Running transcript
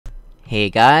Hey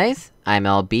guys, I'm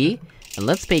LB, and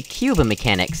let's play Cube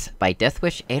Mechanics by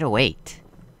DeathWish808.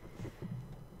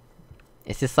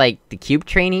 Is this like, the cube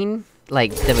training,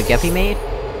 like, the McGuffey made?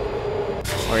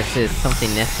 Or is this something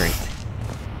different?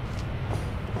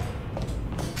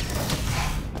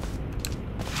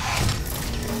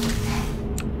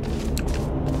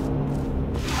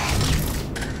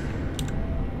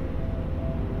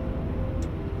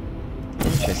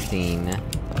 Interesting.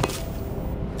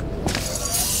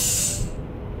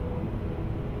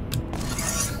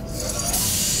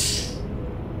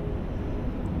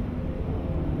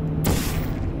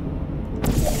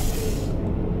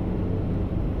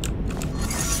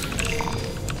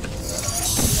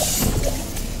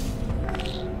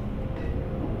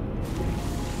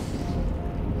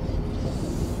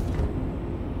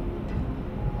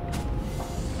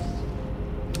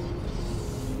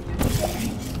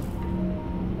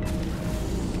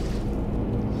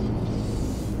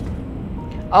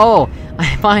 Oh!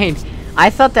 I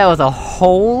thought that was a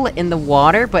hole in the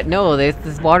water, but no,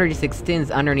 this water just extends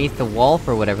underneath the wall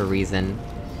for whatever reason.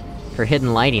 For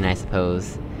hidden lighting, I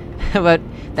suppose. But,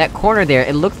 that corner there,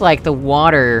 it looked like the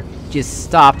water just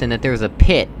stopped and that there was a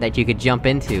pit that you could jump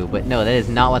into, but no, that is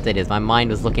not what that is. My mind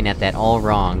was looking at that all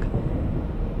wrong.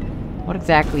 What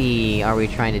exactly are we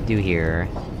trying to do here?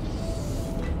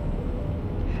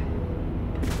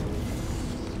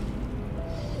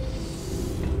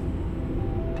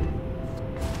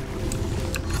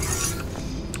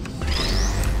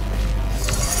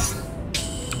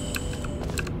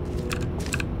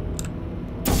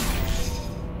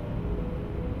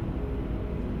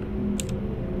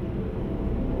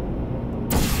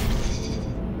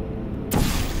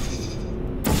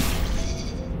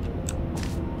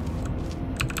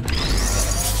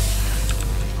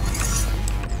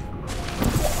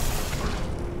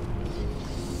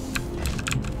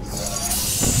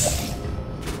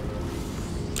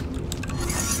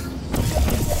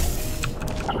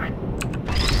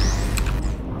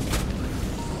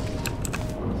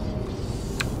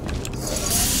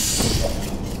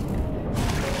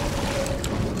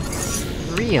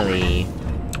 Really?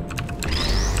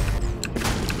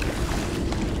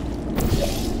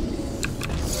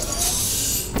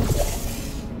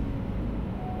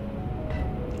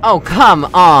 Oh, come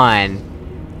on!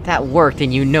 That worked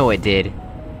and you know it did.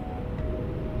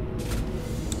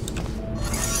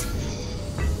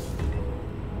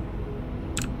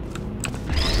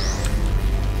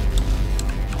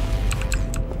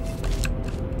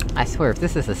 I swear, if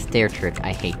this is a stair trick,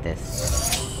 I hate this.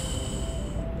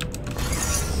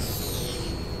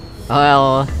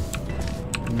 Well...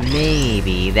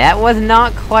 maybe. That was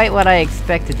not quite what I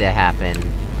expected to happen.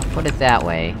 I'll put it that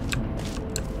way.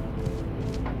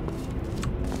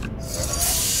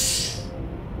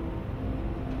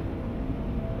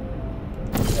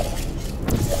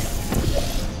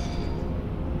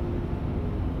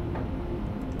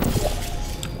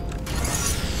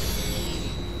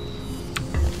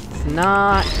 It's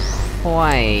not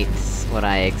quite what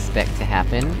I expect to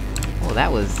happen. Oh,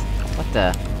 that was... what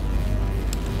the...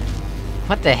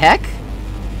 what the heck?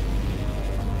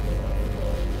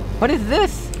 What is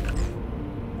this?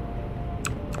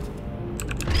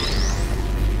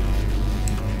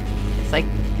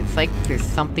 It's like there's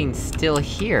something still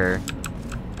here.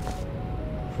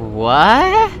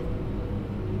 What?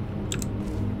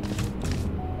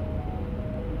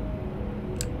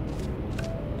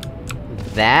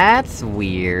 That's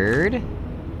weird.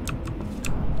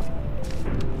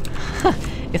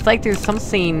 It's like there's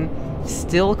something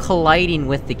still colliding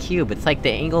with the cube. It's like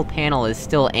the angled panel is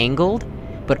still angled,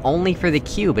 but only for the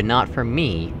cube and not for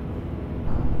me.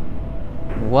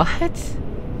 What?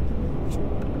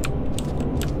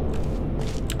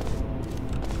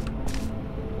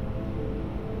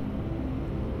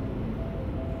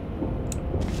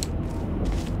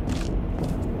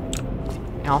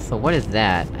 Also, what is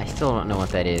that? I still don't know what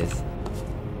that is.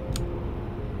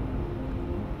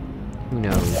 Who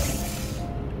knows?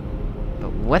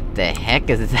 But what the heck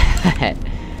is that?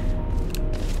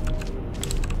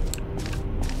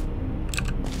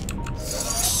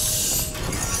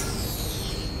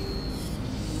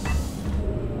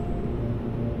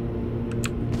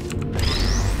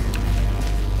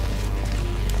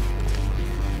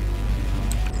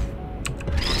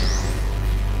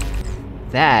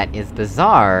 That is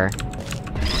bizarre.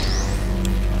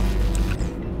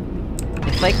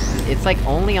 It's like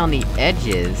only on the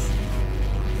edges.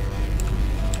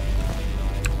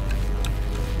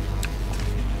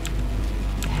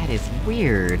 That is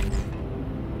weird.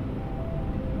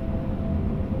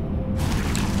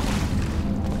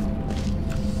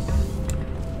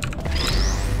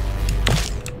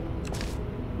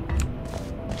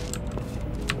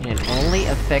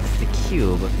 affects the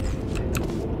cube?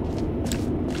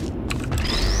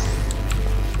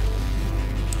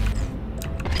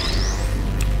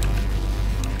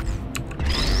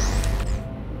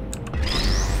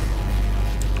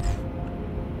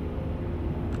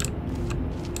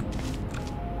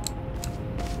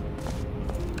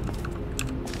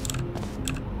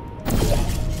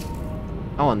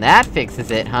 Oh, and that fixes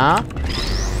it, huh?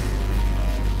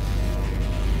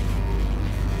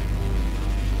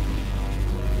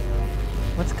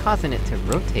 What's causing it to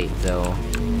rotate, though?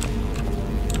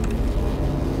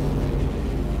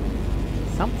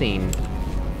 Something...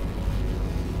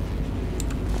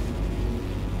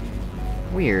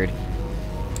 weird.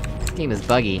 This game is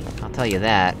buggy, I'll tell you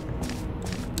that.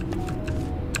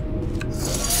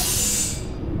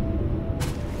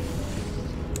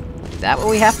 Is that what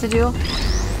we have to do?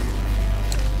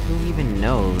 Who even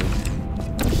knows?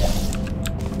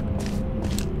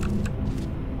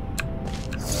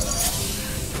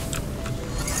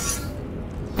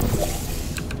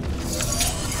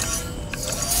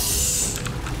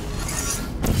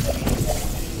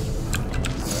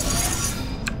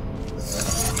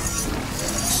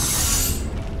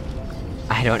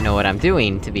 I don't know what I'm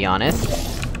doing, to be honest.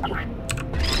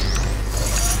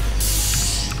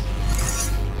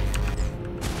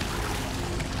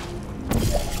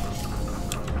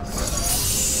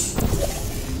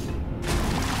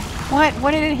 What?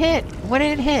 What did it hit? What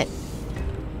did it hit?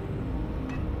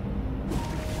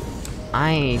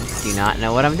 I do not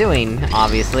know what I'm doing,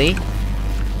 obviously.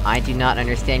 I do not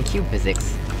understand cube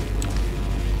physics.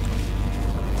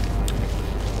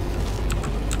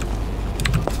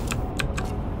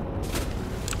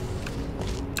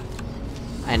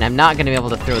 And I'm not gonna be able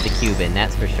to throw the cube in,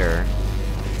 that's for sure.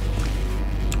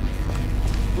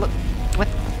 Look, what?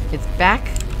 It's back?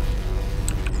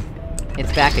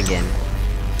 It's back again.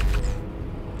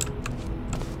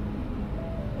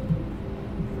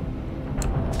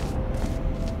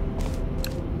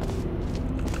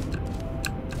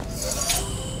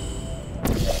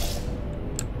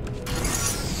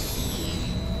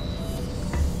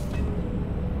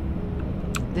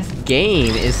 This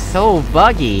game is so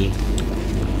buggy!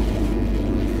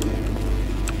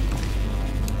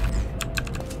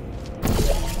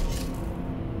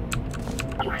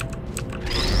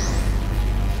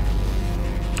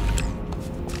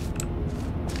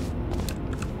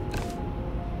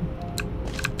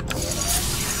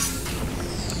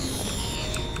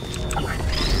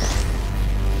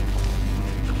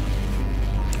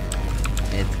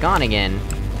 It's gone again.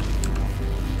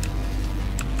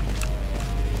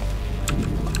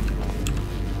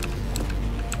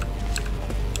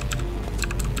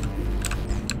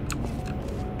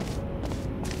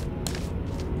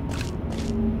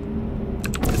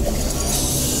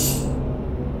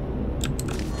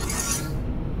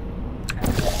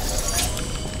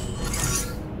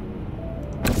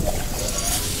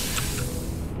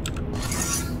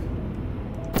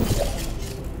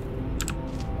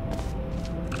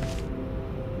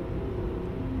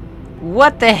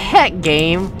 What the heck,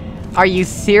 game? Are you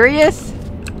serious?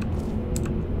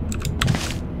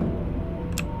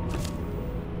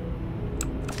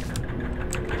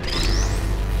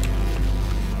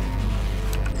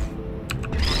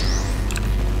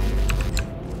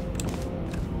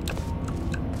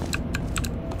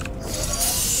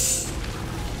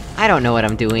 I don't know what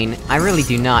I'm doing. I really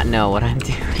do not know what I'm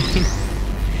doing.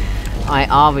 I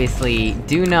obviously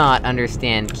do not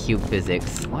understand cube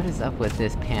physics. What is up with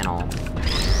this panel?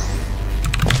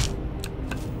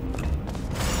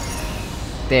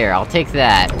 There, I'll take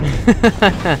that.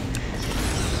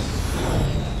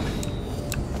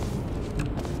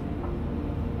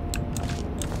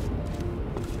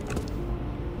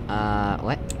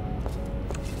 What?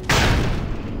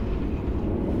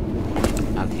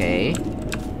 Okay.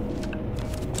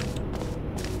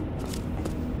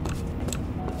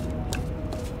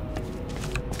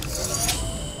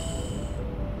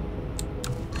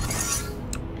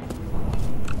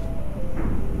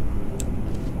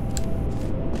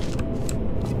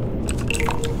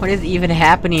 What is even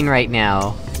happening right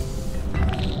now?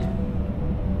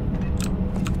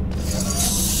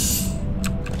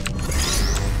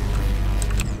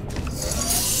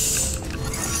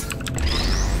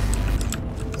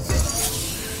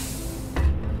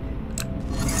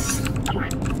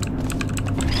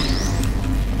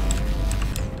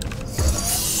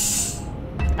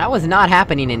 That was not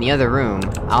happening in the other room.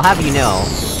 I'll have you know.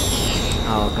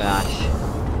 Oh gosh.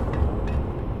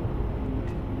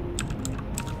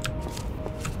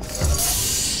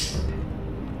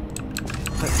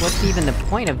 But what's even the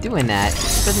point of doing that?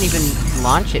 It doesn't even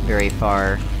launch it very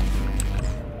far.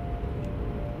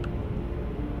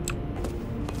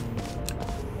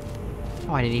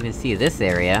 Oh, I didn't even see this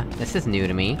area. This is new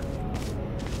to me.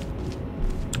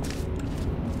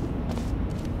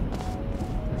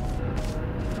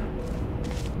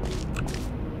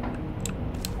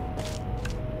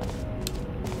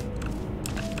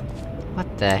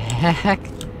 What the heck?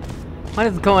 What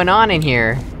is going on in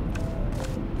here?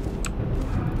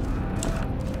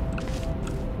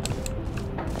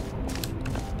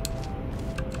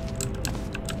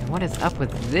 And what is up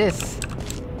with this?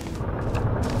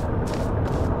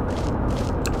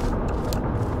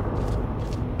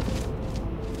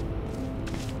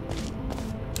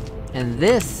 And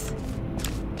this?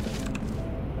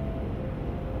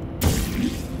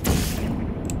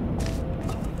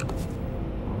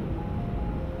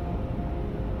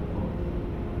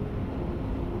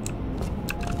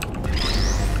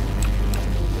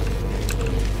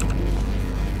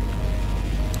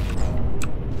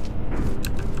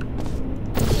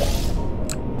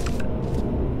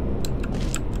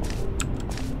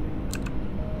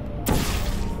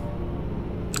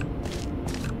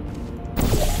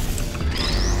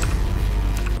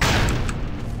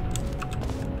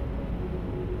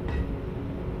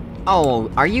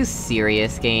 Oh, are you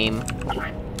serious, game?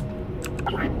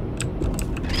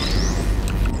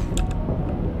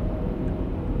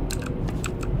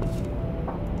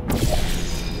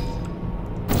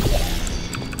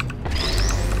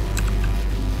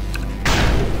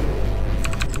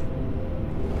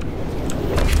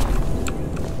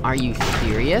 Are you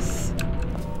serious?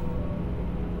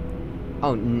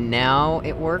 Oh, now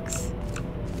it works?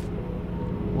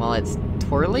 While it's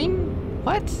twirling?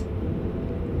 What?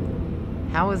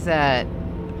 How is that...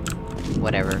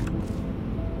 whatever.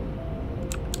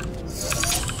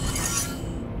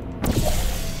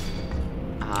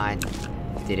 I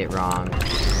did it wrong.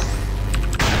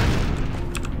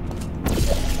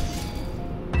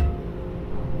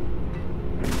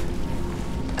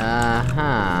 Uh-huh.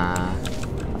 I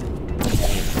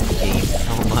hate this game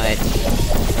so much.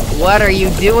 What are you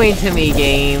doing to me,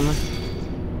 game?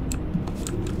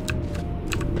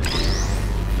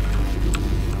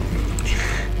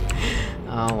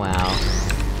 Oh, wow.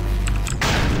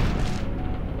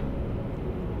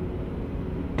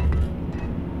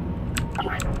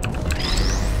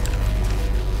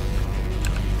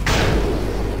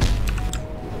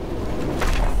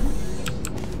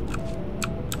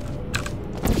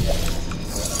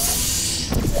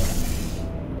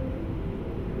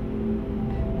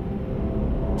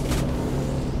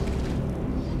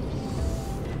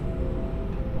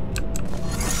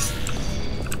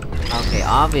 Okay,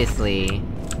 obviously...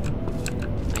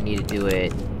 I need to do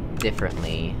it...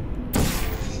 differently.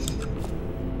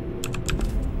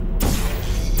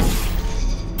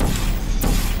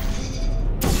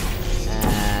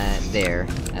 There.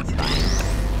 That's fine.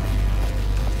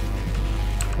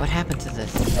 What happened to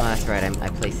this? Oh, that's right, I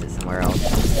placed it somewhere else.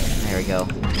 There we go.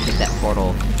 Hit that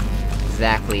portal.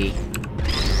 Exactly...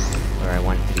 where I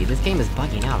want it to be. This game is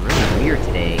bugging out really weird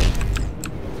today.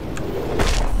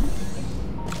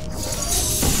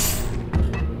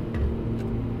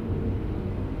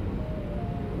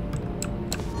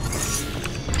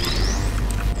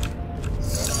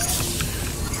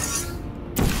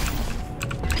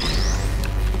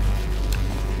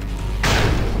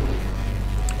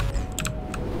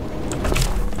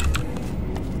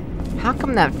 How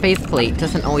come that faceplate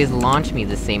doesn't always launch me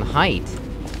the same height?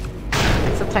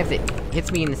 Like, sometimes it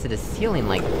hits me into the ceiling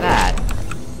like that.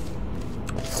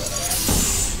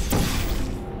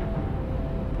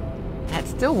 That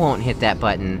still won't hit that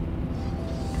button.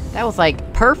 That was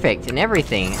like, perfect and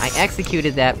everything. I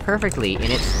executed that perfectly, and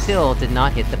it still did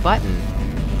not hit the button.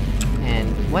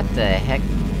 And what the heck?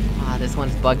 Ah, this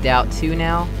one's bugged out too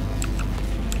now?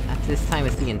 This time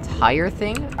it's the entire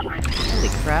thing? Holy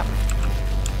crap.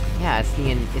 Yeah,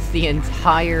 it's the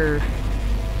entire...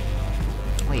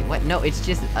 Wait, what? No, it's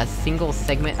just a single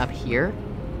segment up here?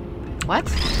 What?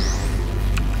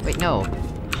 Wait, no.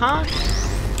 Huh?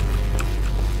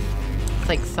 It's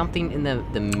like something in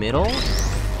the middle?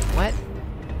 What?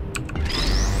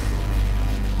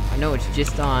 Oh no, it's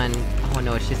just on... Oh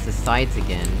no, it's just the sides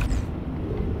again.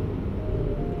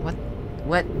 What?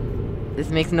 What? This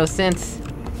makes no sense.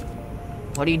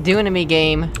 What are you doing to me,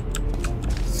 game?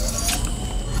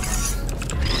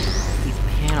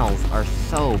 Panels are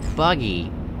so buggy.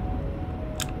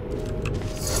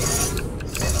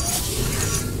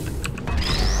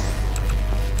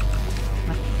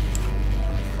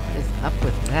 What is up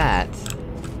with that?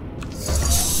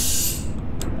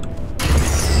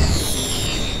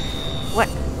 What?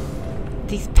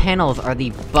 These panels are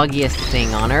the buggiest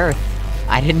thing on Earth.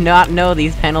 I did not know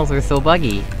these panels were so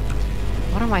buggy.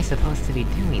 What am I supposed to be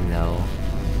doing, though?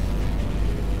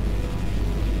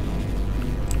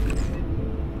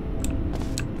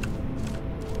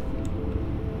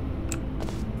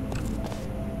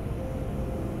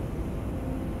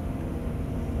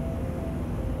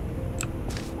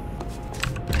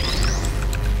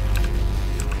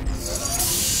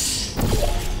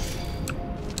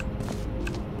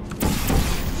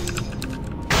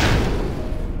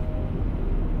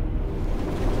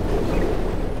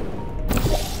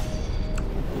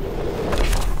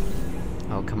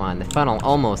 funnel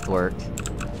almost worked.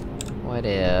 What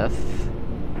if...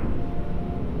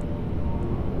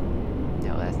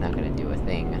 No, that's not gonna do a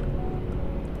thing.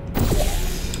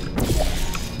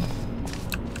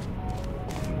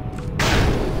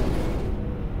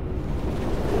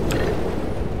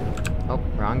 Oh,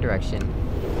 wrong direction.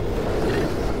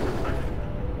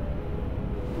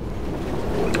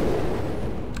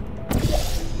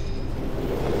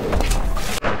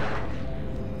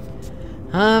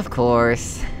 Of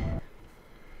course.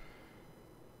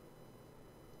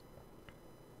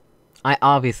 I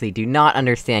obviously do not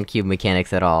understand cube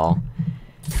mechanics at all.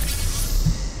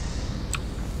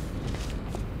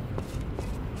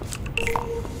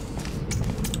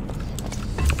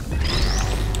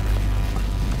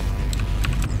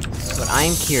 But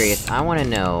I'm curious, I wanna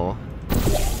know...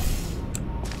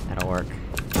 That'll work.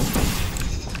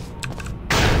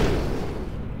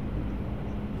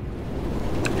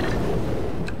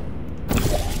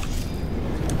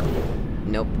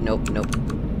 Nope, nope, nope.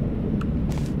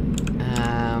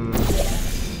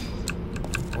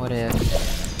 What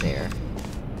if... there.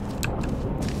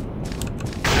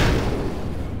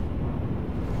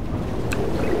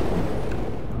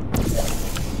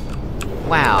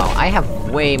 Wow, I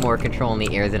have way more control in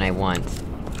the air than I want.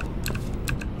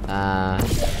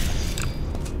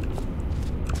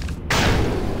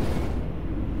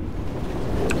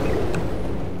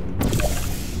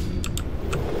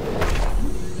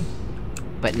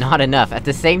 But not enough. At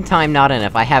the same time, not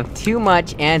enough. I have too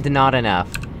much and not enough.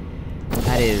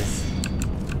 That is...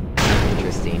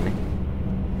 interesting.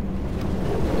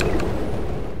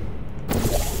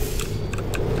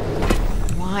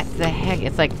 What the heck?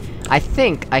 It's like, I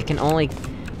think I can only...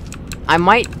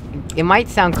 It might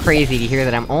sound crazy to hear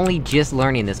that I'm only just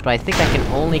learning this, but I think I can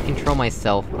only control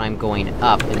myself when I'm going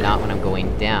up, and not when I'm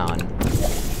going down.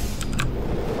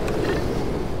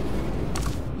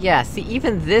 Yeah, see,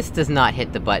 even this does not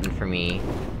hit the button for me.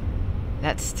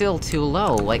 That's still too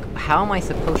low, like, how am I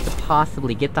supposed to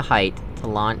possibly get the height to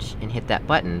launch and hit that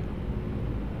button?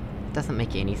 It doesn't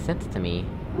make any sense to me.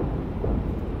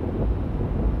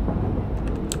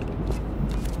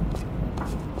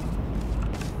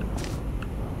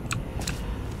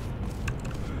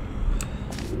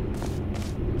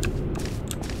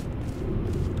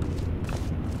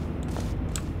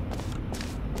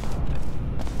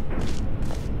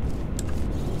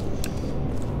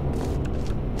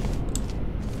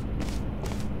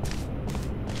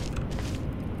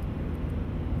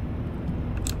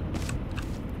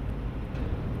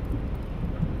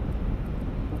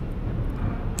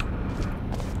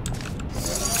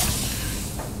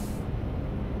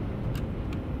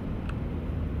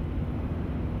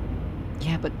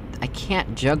 Yeah, but I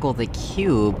can't juggle the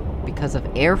cube because of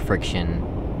air friction.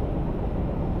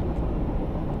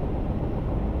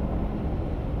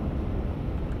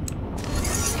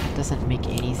 That doesn't make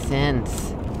any sense.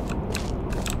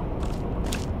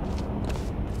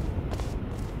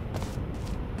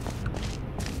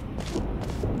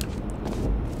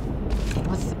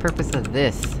 What's the purpose of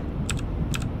this?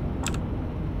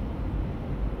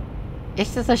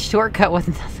 It's just a shortcut with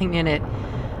nothing in it.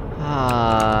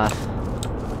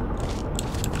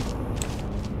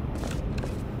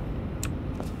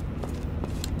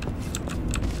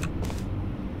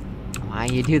 Why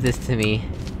you do this to me?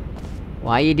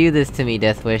 Why you do this to me,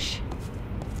 DeathWish?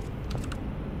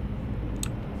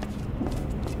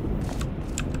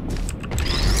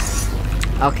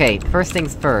 Okay, first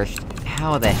things first.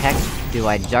 How the heck do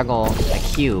I juggle a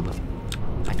cube?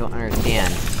 I don't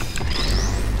understand.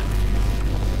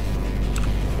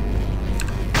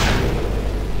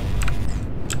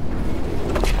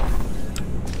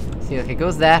 See, like, it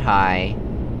goes that high...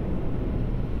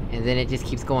 and then it just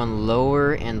keeps going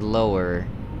lower and lower.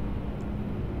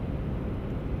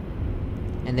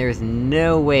 And there's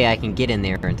no way I can get in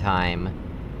there in time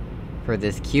for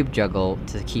this cube juggle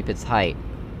to keep its height.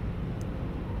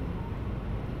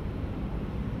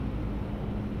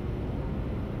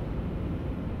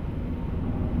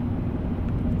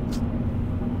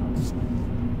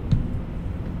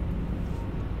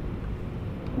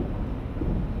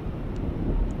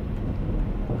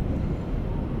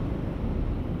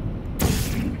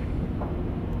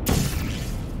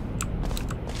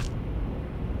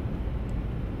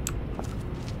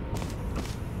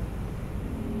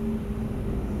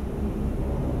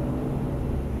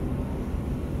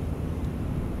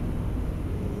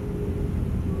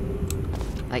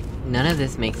 Like, none of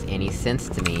this makes any sense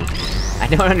to me. I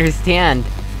don't understand!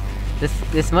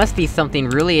 This must be something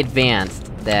really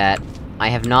advanced that I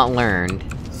have not learned.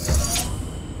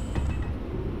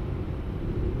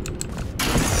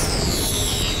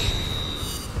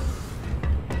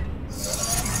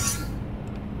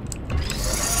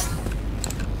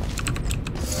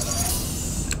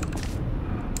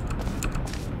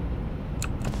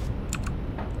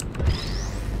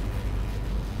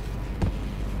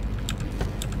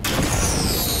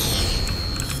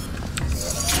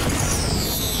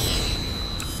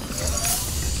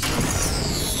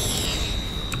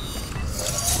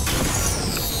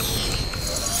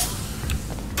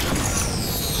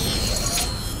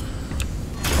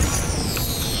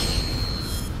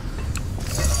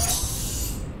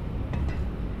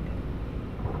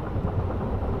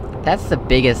 That's the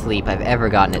biggest leap I've ever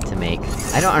gotten it to make.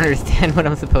 I don't understand what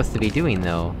I'm supposed to be doing,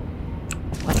 though.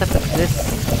 What's up with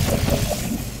this?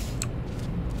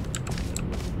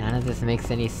 None of this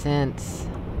makes any sense.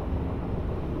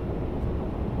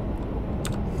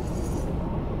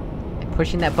 And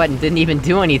pushing that button didn't even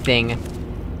do anything!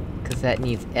 Cause that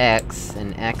needs X,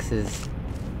 and X is...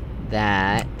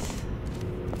 that...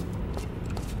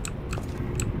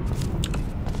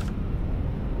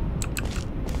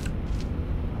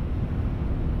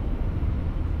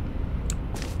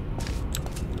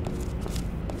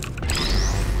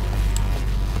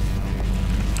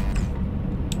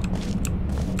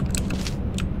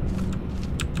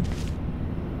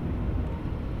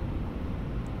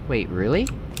 Wait, really?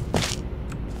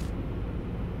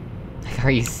 Like,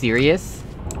 are you serious?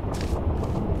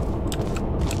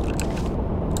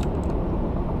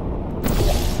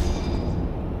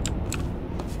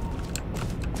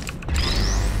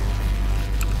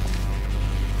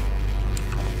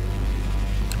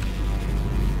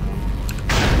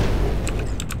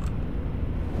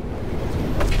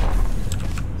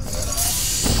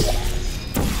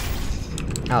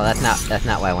 Oh, that's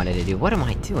not what I wanted to do. What am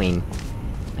I doing?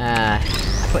 I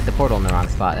put the portal in the wrong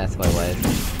spot, that's what it was.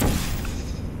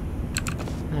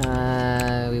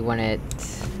 We want it...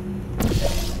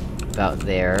 about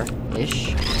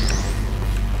there-ish.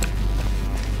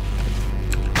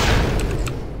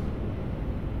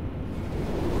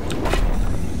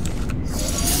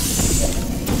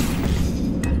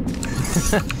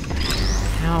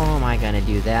 How am I gonna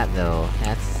do that, though?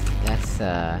 That's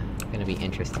gonna be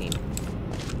interesting.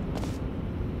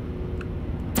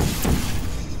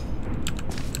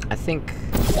 I think...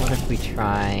 what if we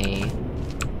try...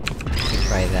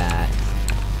 that?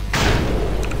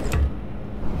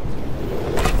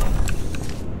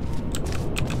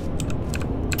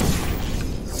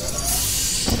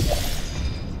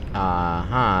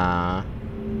 Uh-huh...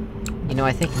 You know,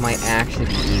 I think it might actually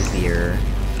be easier...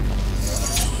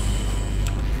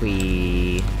 if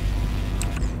we...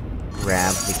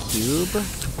 grab the cube...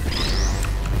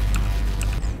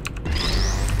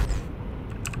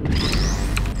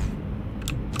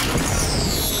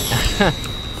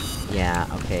 Yeah,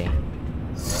 okay.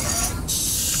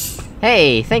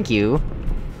 Hey, thank you!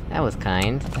 That was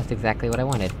kind. That's exactly what I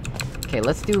wanted. Okay,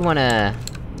 let's do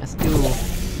let's do...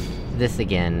 this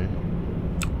again.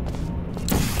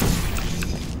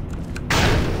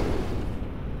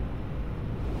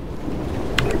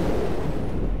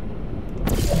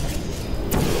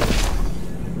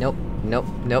 Nope, nope,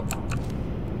 nope.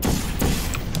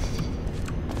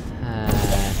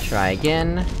 Try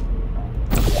again.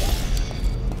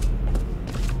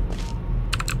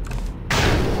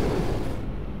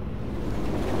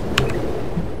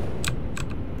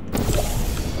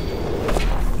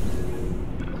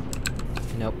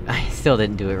 Nope, I still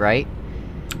didn't do it right.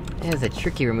 It is a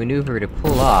trickier maneuver to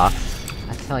pull off,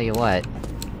 I tell you what.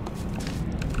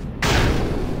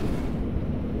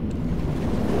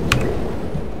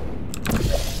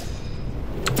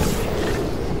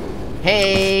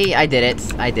 Hey! I did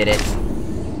it! I did it!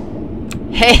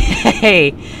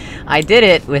 Hey! I did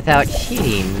it without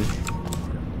cheating!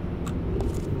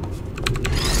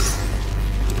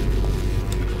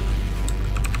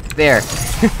 There!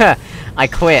 I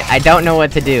quit, I don't know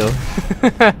what to do.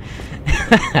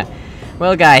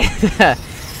 Well guys,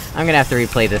 I'm gonna have to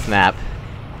replay this map.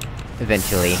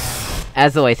 Eventually.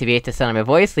 As always, if you hate the sound of my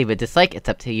voice, leave a dislike, it's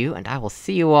up to you, and I will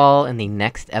see you all in the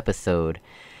next episode.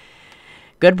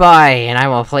 Goodbye, and I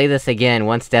will play this again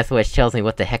once DeathWish tells me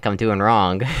what the heck I'm doing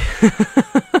wrong.